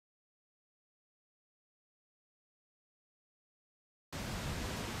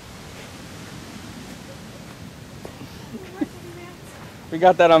We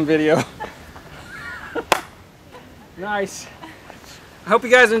got that on video. Nice. I hope you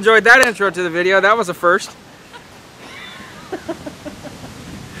guys enjoyed that intro to the video. That was a first.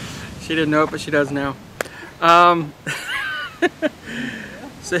 She didn't know it, but she does now.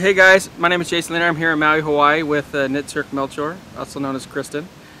 So hey guys, my name is Jason Lanier. I'm here in Maui, Hawaii with Nitsurk Melchor, also known as Kristen.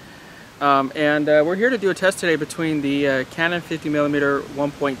 And we're here to do a test today between the Canon 50mm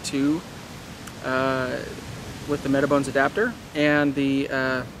 1.2 with the Metabones adapter and the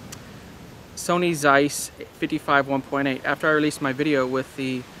Sony Zeiss 55mm 1.8. After I released my video with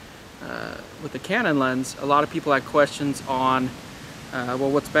the Canon lens, a lot of people had questions on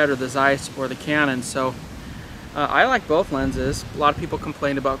well, what's better, the Zeiss or the Canon? So I like both lenses. A lot of people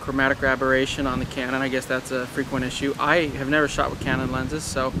complained about chromatic aberration on the Canon. I guess that's a frequent issue. I have never shot with Canon lenses,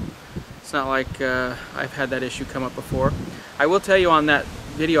 so it's not like I've had that issue come up before. I will tell you on that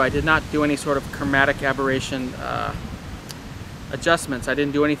video, I did not do any sort of chromatic aberration adjustments. I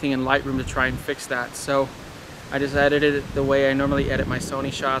didn't do anything in Lightroom to try and fix that. So I just edited it the way I normally edit my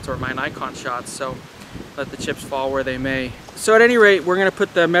Sony shots or my Nikon shots. So let the chips fall where they may. So at any rate, we're going to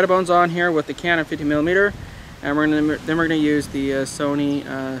put the Metabones on here with the Canon 50mm, and then we're going to use the Sony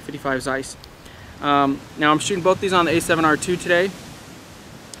 55 Zeiss. Now I'm shooting both these on the A7R II today,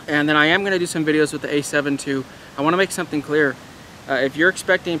 and then I am going to do some videos with the A7 II. I want to make something clear. If you're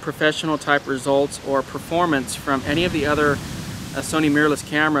expecting professional type results or performance from any of the other Sony mirrorless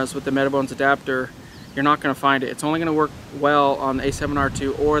cameras with the Metabones adapter, you're not going to find it. It's only going to work well on the A7R II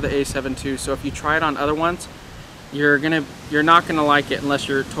or the A7 II. So if you try it on other ones, you're not going to like it unless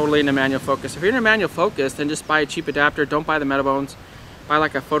you're totally into manual focus. If you're into manual focus, then just buy a cheap adapter. Don't buy the Metabones. Buy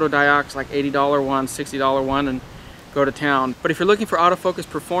like a Photodiox, like $80 one, $60 one, and go to town. But if you're looking for autofocus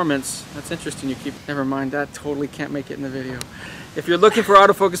performance, that's interesting. You keep, never mind, that totally can't make it in the video. If you're looking for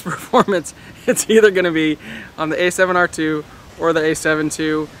autofocus performance, it's either going to be on the A7R II or the A7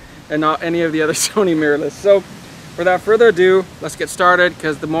 II, and not any of the other Sony mirrorless. So without further ado, let's get started,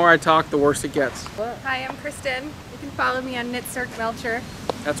 because the more I talk, the worse it gets. Hi, I'm Kristen. You can follow me on Nitsurk Melchor.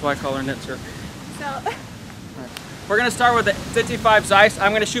 That's why I call her Nitsurk. So Right. We're going to start with the 55 Zeiss.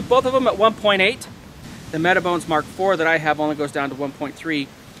 I'm going to shoot both of them at 1.8. The Metabones Mark IV that I have only goes down to 1.3,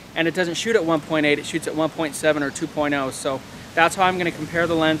 and it doesn't shoot at 1.8, it shoots at 1.7 or 2.0. So that's how I'm going to compare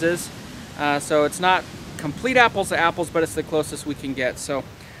the lenses. So it's not complete apples to apples, but it's the closest we can get. So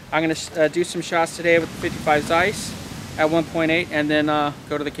I'm going to do some shots today with the 55 Zeiss at 1.8, and then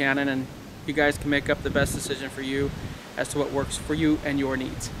go to the Canon, and you guys can make up the best decision for you as to what works for you and your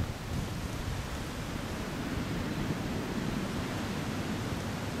needs.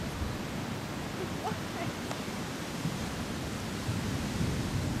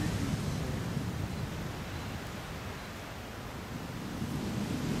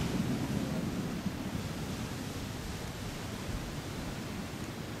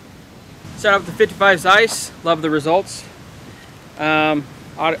 Set up the 55 Zeiss, love the results.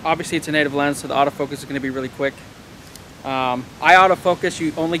 Obviously it's a native lens, so the autofocus is going to be really quick. Eye autofocus,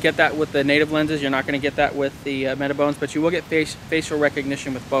 you only get that with the native lenses. You're not going to get that with the Metabones, but you will get facial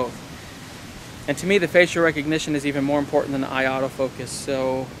recognition with both. And to me, the facial recognition is even more important than the eye autofocus.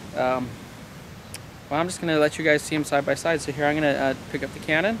 So, well, I'm just going to let you guys see them side by side. So here I'm going to pick up the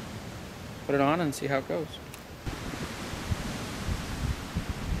Canon, put it on, and see how it goes.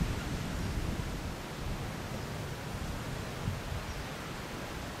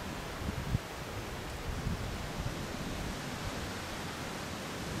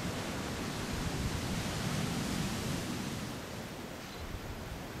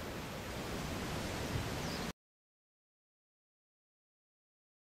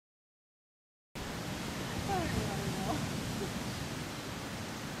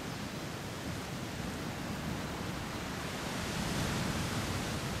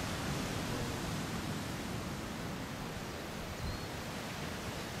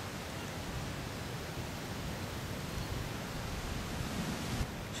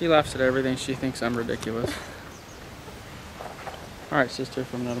 She laughs at everything. She thinks I'm ridiculous. Alright, sister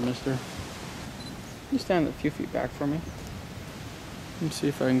from another mister. You stand a few feet back for me. Let me see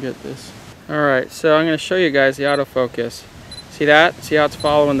if I can get this. Alright, so I'm going to show you guys the autofocus. See that? See how it's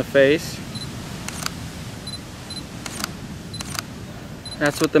following the face?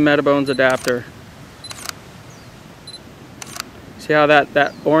 That's with the Metabones adapter. See how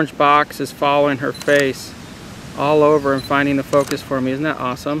that orange box is following her face all over and finding the focus for me. Isn't that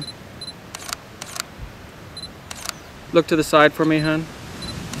awesome? Look to the side for me, hun.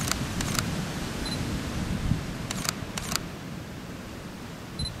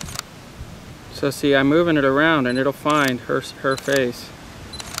 So see, I'm moving it around and it'll find her face.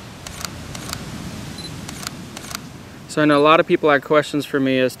 So I know a lot of people had questions for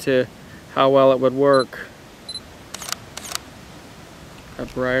me as to how well it would work.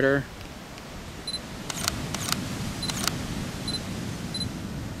 Got brighter.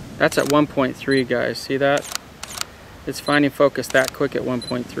 That's at 1.3, guys. See that? It's finding focus that quick at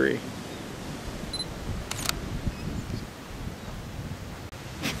 1.3.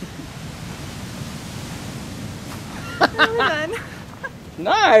 We're done.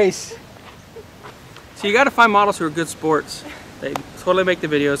 Nice! So you gotta find models who are good sports. They totally make the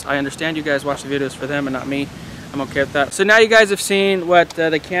videos. I understand you guys watch the videos for them and not me. I'm okay with that. So now you guys have seen what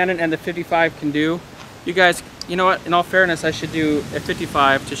the Canon and the 55 can do. You guys, you know what, in all fairness, I should do a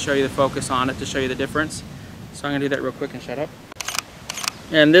 55 to show you the focus on it, to show you the difference. So I'm gonna do that real quick and shut up.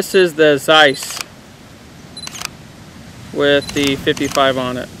 And this is the Zeiss with the 55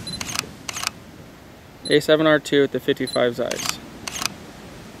 on it. A7Rii with the 55 Zeiss.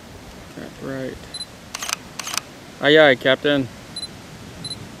 That's right. Aye aye, Captain.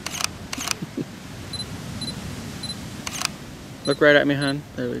 Look right at me, hon.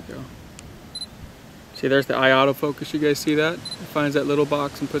 There we go. See, there's the eye autofocus. You guys see that? It finds that little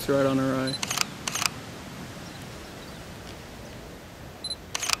box and puts it right on her eye.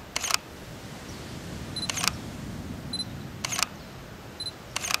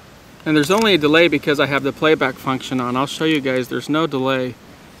 And there's only a delay because I have the playback function on. I'll show you guys, there's no delay.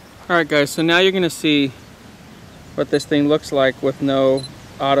 Alright guys, so now you're going to see what this thing looks like with no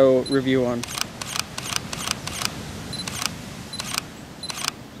auto review on.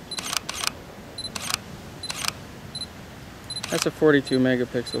 That's a 42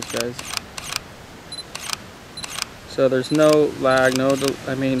 megapixels, guys. So there's no lag,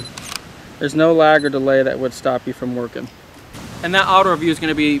 there's no lag or delay that would stop you from working. And that auto review is going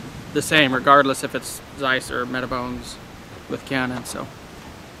to be the same regardless if it's Zeiss or Metabones with Canon. So,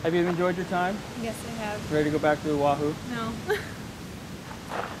 have you enjoyed your time? Yes, I have. Ready to go back to the Wahoo? No.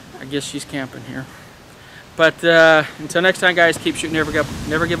 I guess she's camping here. But until next time, guys, keep shooting,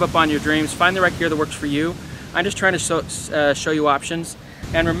 never give up on your dreams. Find the right gear that works for you. I'm just trying to show you options.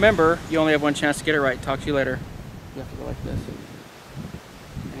 And remember, you only have one chance to get it right. Talk to you later. You have to go like this.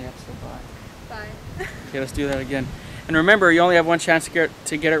 And you have to say bye. Bye. Okay, let's do that again. And remember, you only have one chance to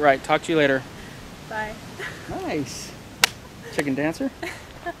get it right. Talk to you later. Bye. Nice. Chicken dancer.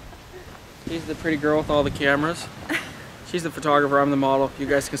 She's the pretty girl with all the cameras. She's the photographer, I'm the model. You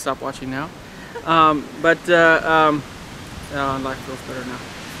guys can stop watching now. Life feels better now.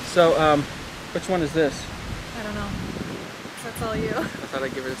 So, which one is this? I don't know. That's all you. I thought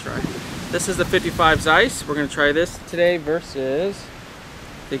I'd give it a try. This is the 55 Zeiss. We're going to try this today versus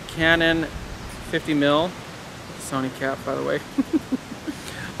the Canon 50mm. Sony cap, by the way.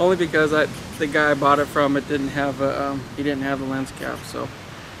 Only because the guy I bought it from, it didn't have he didn't have the lens cap, so I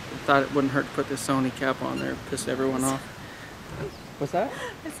thought it wouldn't hurt to put the Sony cap on there. Pissed everyone off. What's that?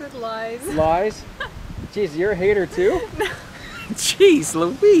 I said lies. Lies? Jeez, you're a hater too? No. Jeez,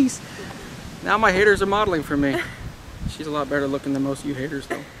 Louise. Now my haters are modeling for me. She's a lot better looking than most of you haters,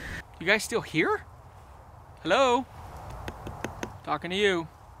 though. You guys still here? Hello? Talking to you.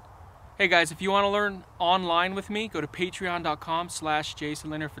 Hey guys, if you want to learn online with me, go to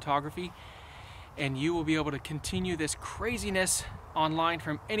patreon.com/JasonLanier and you will be able to continue this craziness online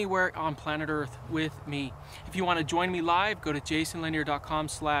from anywhere on planet Earth with me. If you want to join me live, go to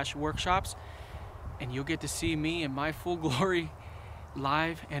JasonLanier.com/workshops and you'll get to see me in my full glory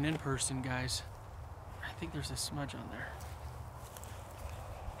live and in person, guys. I think there's a smudge on there.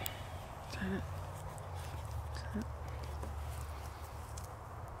 Is that it?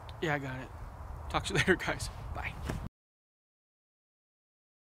 Yeah, I got it. Talk to you later, guys. Bye.